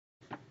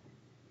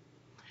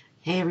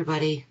Hey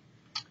everybody,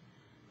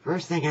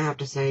 first thing I have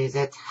to say is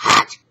it's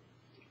hot.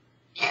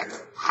 It's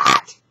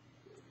hot.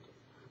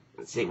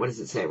 Let's see, what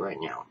does it say right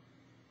now?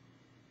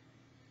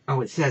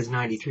 Oh, it says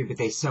 93, but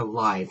they so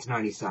lie. It's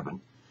 97.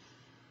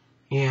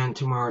 And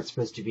tomorrow it's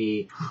supposed to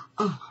be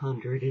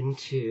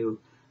 102.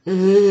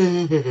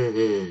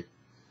 Grams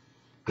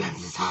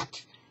is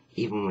hot.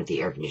 Even with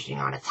the air conditioning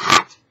on, it's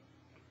hot.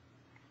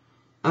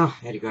 Oh,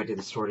 I had to go out to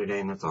the store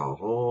today, and that's a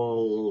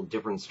whole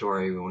different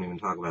story. We won't even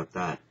talk about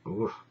that.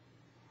 Oof.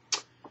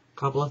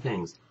 Couple of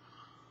things.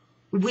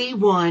 We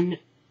won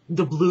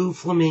the Blue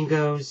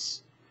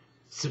Flamingos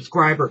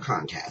subscriber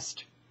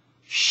contest.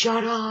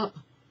 Shut up.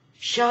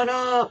 Shut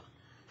up.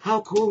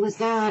 How cool is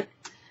that?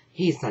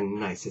 He's the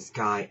nicest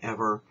guy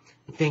ever.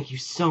 Thank you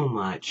so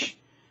much.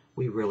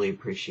 We really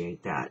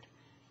appreciate that.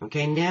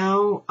 Okay,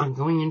 now I'm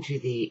going into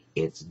the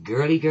it's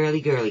girly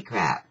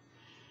crap.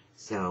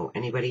 So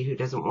anybody who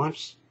doesn't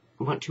want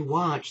to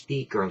watch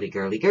the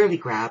girly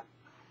crap,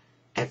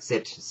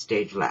 exit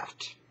stage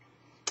left.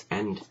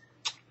 And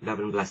love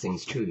and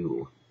blessings to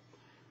you.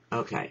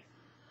 Okay.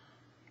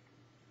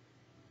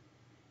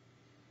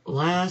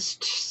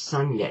 Last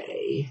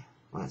Sunday,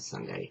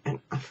 and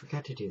I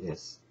forgot to do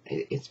this.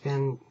 It's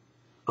been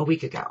a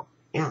week ago.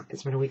 Yeah,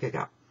 it's been a week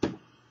ago.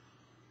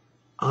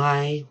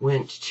 I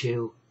went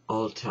to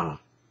ULTA.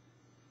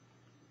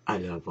 I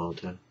love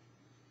ULTA.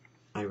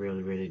 I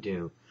really, really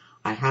do.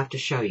 I have to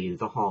show you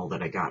the haul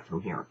that I got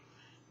from here.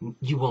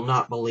 You will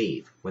not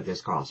believe what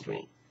this cost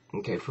me.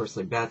 Okay,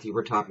 firstly, Beth, you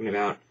were talking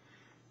about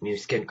new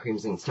skin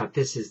creams and stuff.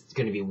 This is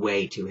going to be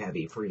way too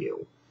heavy for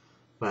you.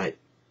 But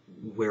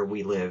where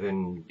we live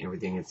and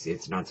everything,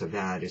 it's not so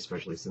bad,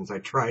 especially since I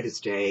try to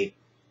stay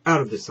out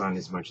of the sun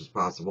as much as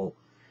possible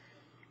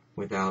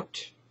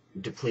without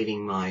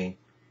depleting my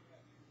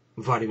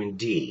vitamin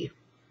D.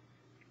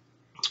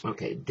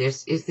 Okay,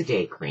 this is the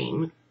day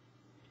cream.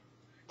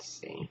 Let's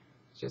see.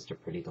 It's just a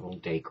pretty little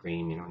day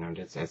cream. You don't know,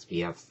 it's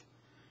SPF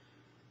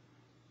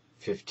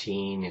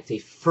 15. It's a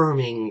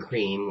firming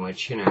cream,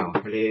 which, you know,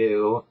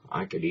 hello,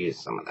 I could use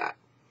some of that.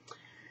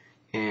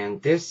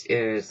 And this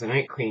is the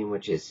night cream,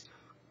 which is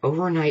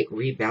overnight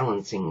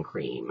rebalancing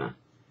cream.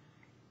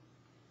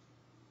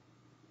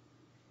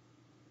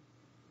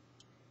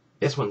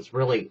 This one's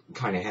really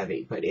kind of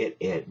heavy, but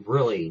it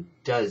really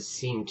does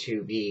seem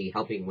to be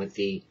helping with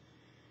the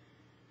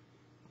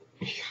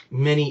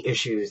many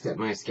issues that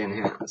my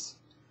skin has.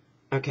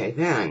 Okay,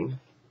 then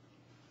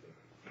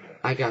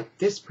I got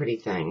this pretty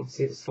thing.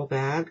 See this little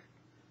bag?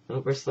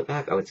 Little bracelet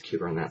bag? Oh, it's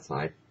cuter on that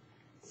side.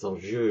 It's all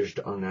zhuzhed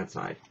on that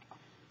side.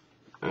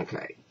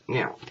 Okay,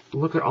 now,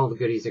 look at all the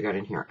goodies I got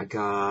in here. I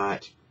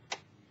got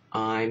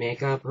eye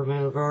makeup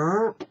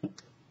remover.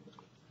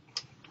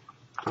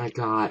 I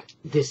got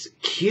this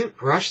cute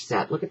brush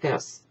set. Look at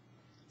this.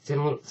 It's in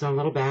a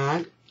little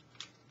bag.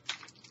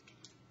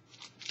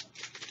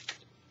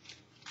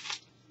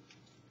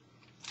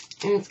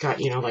 And it's got,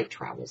 you know, like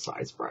travel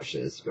size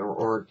brushes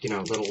or you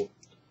know,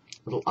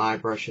 little eye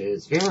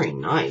brushes. Very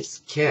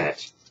nice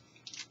kit.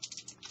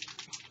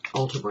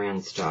 ULTA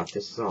brand stuff.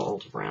 This is all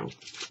ULTA brand.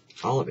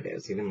 All of it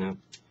is, even the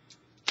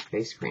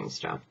face cream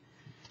stuff.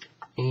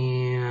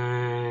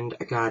 And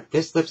I got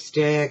this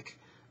lipstick.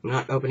 I'm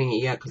not opening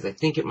it yet because I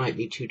think it might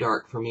be too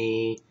dark for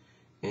me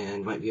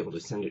and might be able to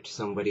send it to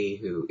somebody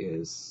who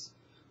is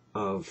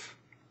of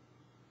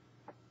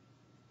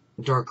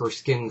darker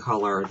skin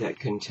color that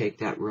can take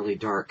that really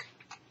dark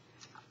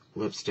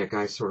lipstick.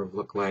 I sort of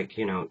look like,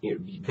 you know,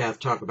 Beth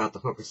talk about the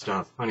hookah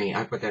stuff. Honey,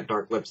 I put that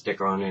dark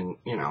lipstick on and,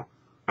 you know,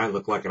 I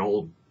look like an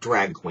old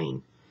drag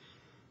queen.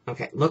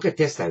 Okay, look at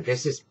this though.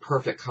 This is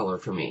perfect color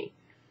for me.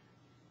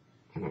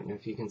 I don't know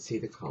if you can see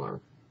the color.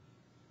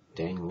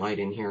 Dang light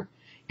in here.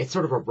 It's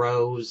sort of a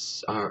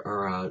rose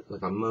or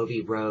like a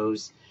mauvey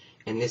rose.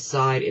 And this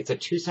side, it's a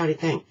two-sided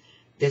thing.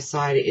 This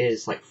side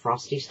is like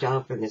frosty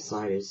stuff, and this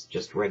side is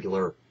just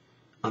regular,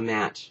 a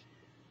matte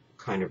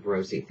kind of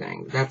rosy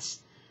thing.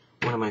 That's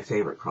one of my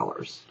favorite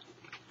colors.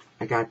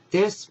 I got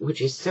this,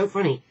 which is so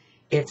funny.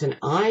 It's an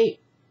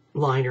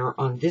eyeliner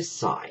on this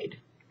side.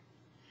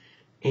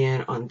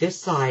 And on this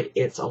side,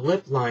 it's a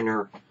lip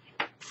liner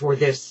for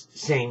this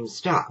same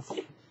stuff.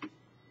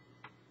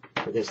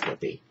 For this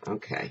lippy.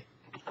 Okay.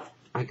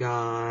 I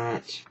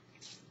got...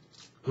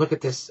 Look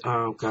at this.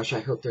 Oh, gosh,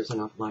 I hope there's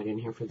enough light in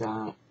here for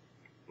that.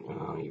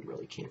 Oh, you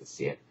really can't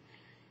see it.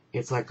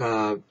 It's like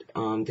a...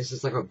 this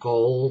is like a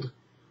gold.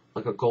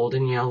 Like a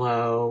golden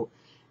yellow.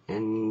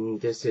 And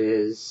this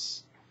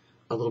is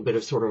a little bit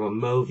of sort of a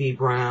mauvey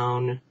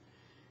brown.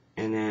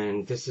 And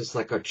then this is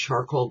like a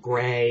charcoal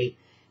gray.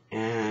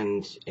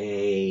 And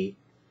a...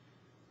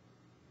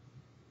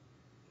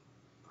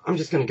 I'm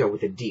just going to go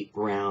with a deep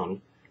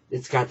brown.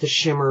 It's got the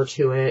shimmer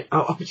to it.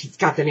 Oh, it's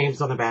got the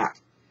names on the back.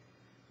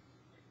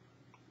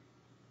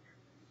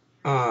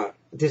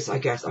 This, I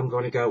guess, I'm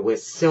going to go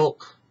with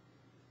silk,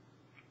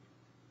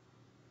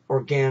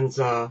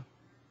 organza,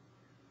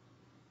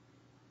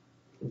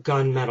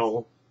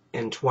 gunmetal,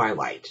 and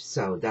twilight.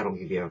 So that'll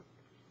give you,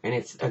 and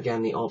it's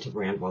again the ULTA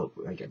brand. Well,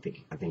 I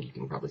think you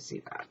can probably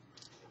see that.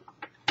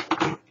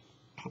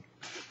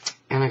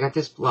 And I got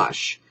this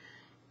blush.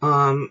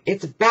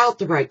 It's about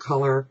the right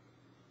color.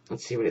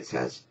 Let's see what it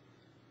says.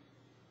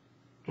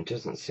 It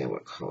doesn't say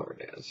what color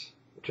it is.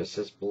 It just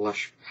says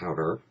blush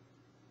powder.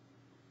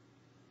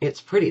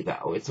 It's pretty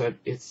though. It's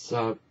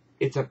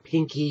a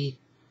pinky,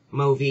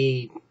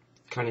 mauvey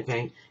kind of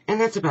thing. And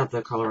that's about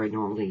the color I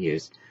normally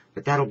use.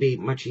 But that'll be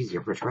much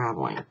easier for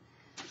traveling.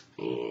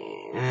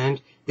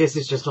 And this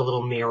is just a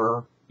little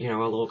mirror, you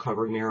know, a little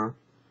covered mirror.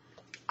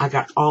 I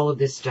got all of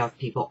this stuff,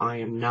 people. I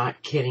am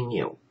not kidding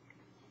you.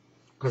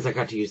 Because I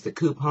got to use the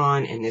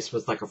coupon, and this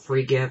was like a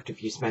free gift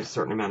if you spent a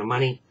certain amount of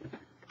money.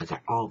 I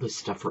got all this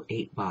stuff for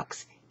 $8.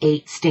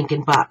 $8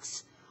 stinking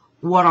bucks.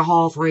 What a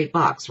haul for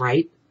 $8,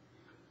 right?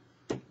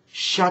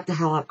 Shut the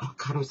hell up. Oh,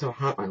 God, I'm so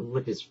hot. My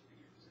lip is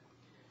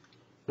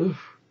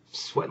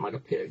sweating like a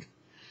pig.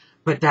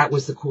 But that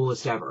was the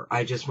coolest ever.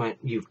 I just went,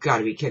 you've got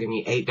to be kidding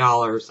me.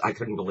 $8. I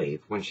couldn't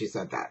believe when she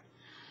said that.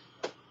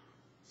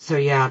 So,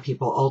 yeah,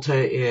 people,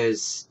 ULTA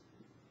is,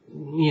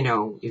 you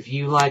know, if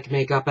you like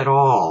makeup at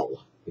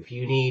all, if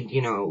you need,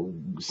 you know,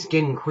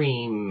 skin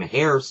cream,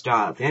 hair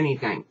stuff,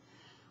 anything,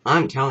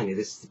 I'm telling you,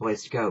 this is the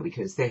place to go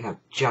because they have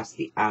just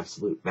the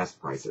absolute best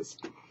prices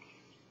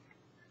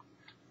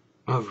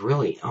of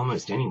really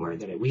almost anywhere.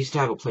 We used to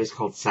have a place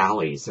called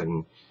Sally's,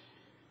 and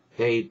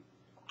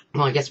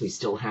well, I guess we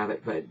still have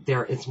it, but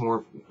it's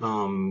more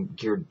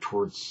geared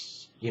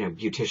towards, you know,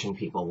 beautician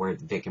people where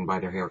they can buy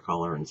their hair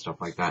color and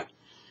stuff like that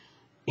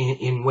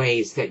in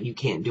ways that you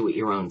can't do it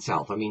your own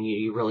self. I mean,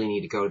 you really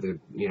need to go to the,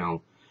 you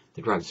know,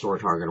 the drugstore,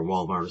 Target, or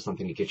Walmart or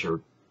something to get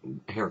your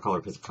hair color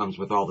because it comes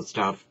with all the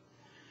stuff.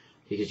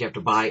 Because you have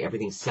to buy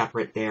everything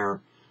separate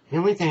there. The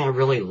only thing I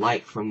really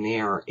like from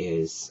there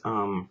is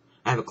I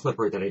have a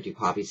clipper that I do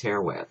Poppy's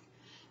hair with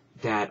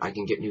that I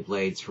can get new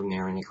blades from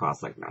there, and they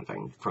cost like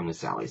nothing from the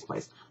Sally's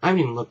place. I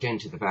haven't even looked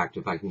into the fact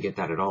if I can get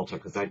that at ULTA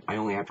because I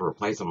only have to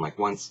replace them like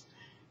once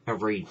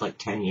every like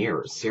 10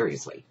 years,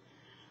 seriously.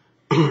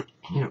 You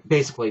know,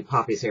 basically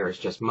Poppy's hair is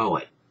just mow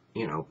it.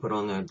 You know, put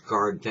on the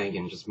guard thing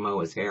and just mow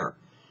his hair.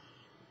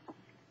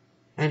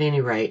 At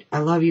any rate, I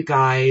love you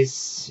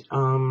guys.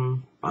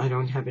 I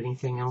don't have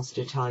anything else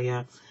to tell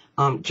you.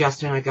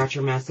 Justin, I got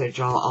your message.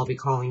 I'll be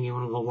calling you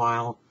in a little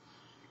while.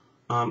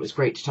 It was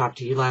great to talk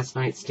to you last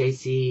night,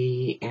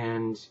 Stacy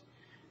and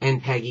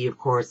Peggy, of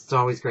course. It's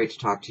always great to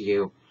talk to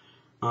you.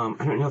 I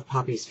don't know if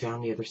Poppy's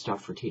found the other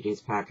stuff for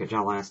TJ's package.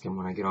 I'll ask him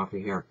when I get off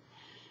of here.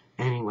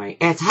 Anyway,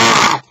 it's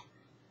hot!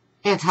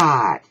 It's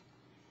hot!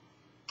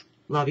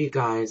 Love you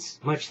guys.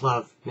 Much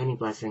love. Many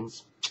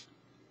blessings.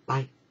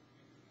 Bye.